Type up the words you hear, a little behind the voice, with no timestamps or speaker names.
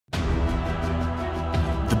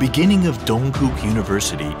beginning of Dongguk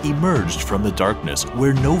University emerged from the darkness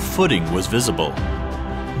where no footing was visible.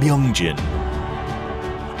 Myeongjin,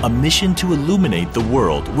 a mission to illuminate the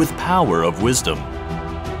world with power of wisdom.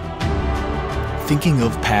 Thinking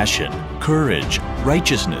of passion, courage,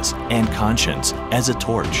 righteousness, and conscience as a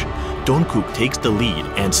torch, Dongguk takes the lead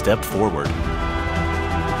and steps forward.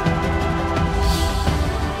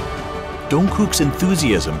 Dongguk's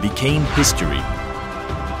enthusiasm became history.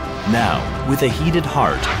 Now, with a heated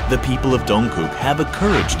heart, the people of Dongguk have a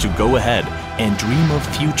courage to go ahead and dream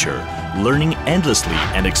of future, learning endlessly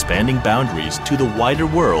and expanding boundaries to the wider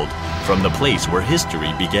world from the place where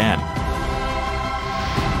history began.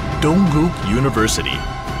 Dongguk University.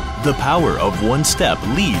 The power of one step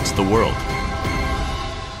leads the world.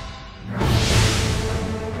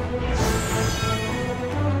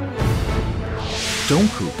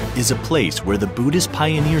 Dongguk is a place where the Buddhist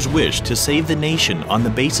pioneers' wish to save the nation on the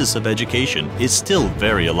basis of education is still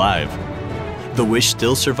very alive. The wish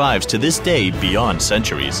still survives to this day beyond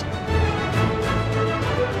centuries.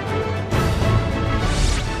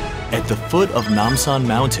 At the foot of Namsan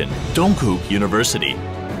Mountain, Dongguk University.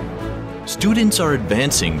 Students are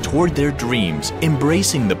advancing toward their dreams,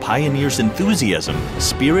 embracing the pioneers' enthusiasm,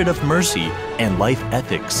 spirit of mercy, and life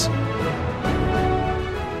ethics.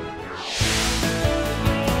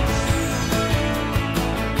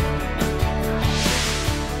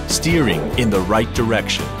 Steering in the right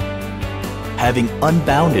direction, having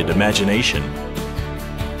unbounded imagination,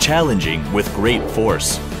 challenging with great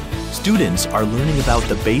force. Students are learning about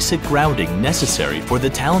the basic grounding necessary for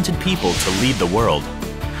the talented people to lead the world.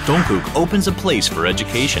 Dongguk opens a place for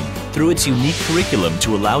education through its unique curriculum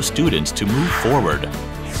to allow students to move forward.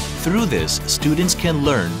 Through this, students can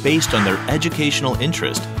learn based on their educational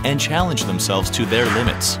interest and challenge themselves to their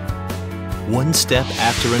limits. One step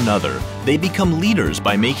after another, they become leaders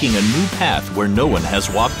by making a new path where no one has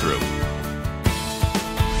walked through.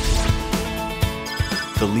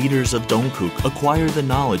 The leaders of Dongguk acquire the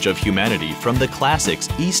knowledge of humanity from the classics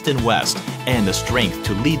East and West and the strength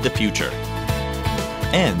to lead the future.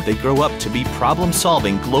 And they grow up to be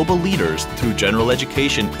problem-solving global leaders through general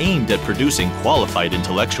education aimed at producing qualified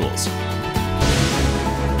intellectuals.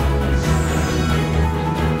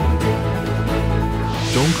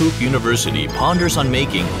 Dongguk University ponders on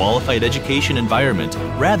making qualified education environment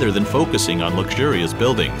rather than focusing on luxurious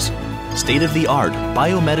buildings. State-of-the-art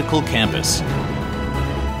biomedical campus.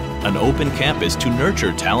 An open campus to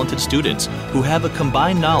nurture talented students who have a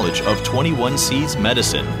combined knowledge of 21C's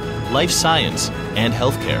medicine, life science, and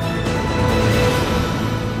healthcare.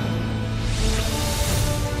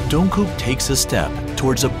 Dongguk takes a step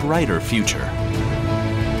towards a brighter future.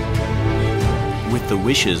 With the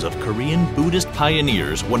wishes of Korean Buddhist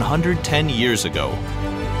pioneers 110 years ago.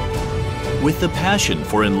 With the passion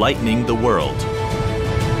for enlightening the world.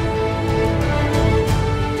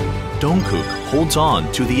 Dongguk holds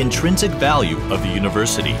on to the intrinsic value of the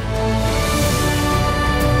university.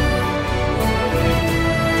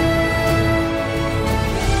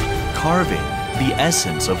 Carving the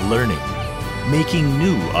essence of learning, making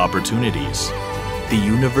new opportunities. The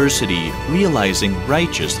university realizing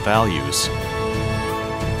righteous values.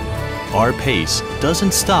 Our pace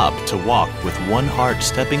doesn't stop to walk with one heart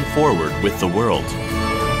stepping forward with the world.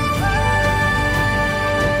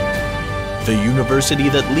 The university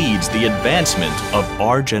that leads the advancement of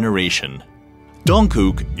our generation.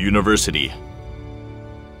 Dongguk University.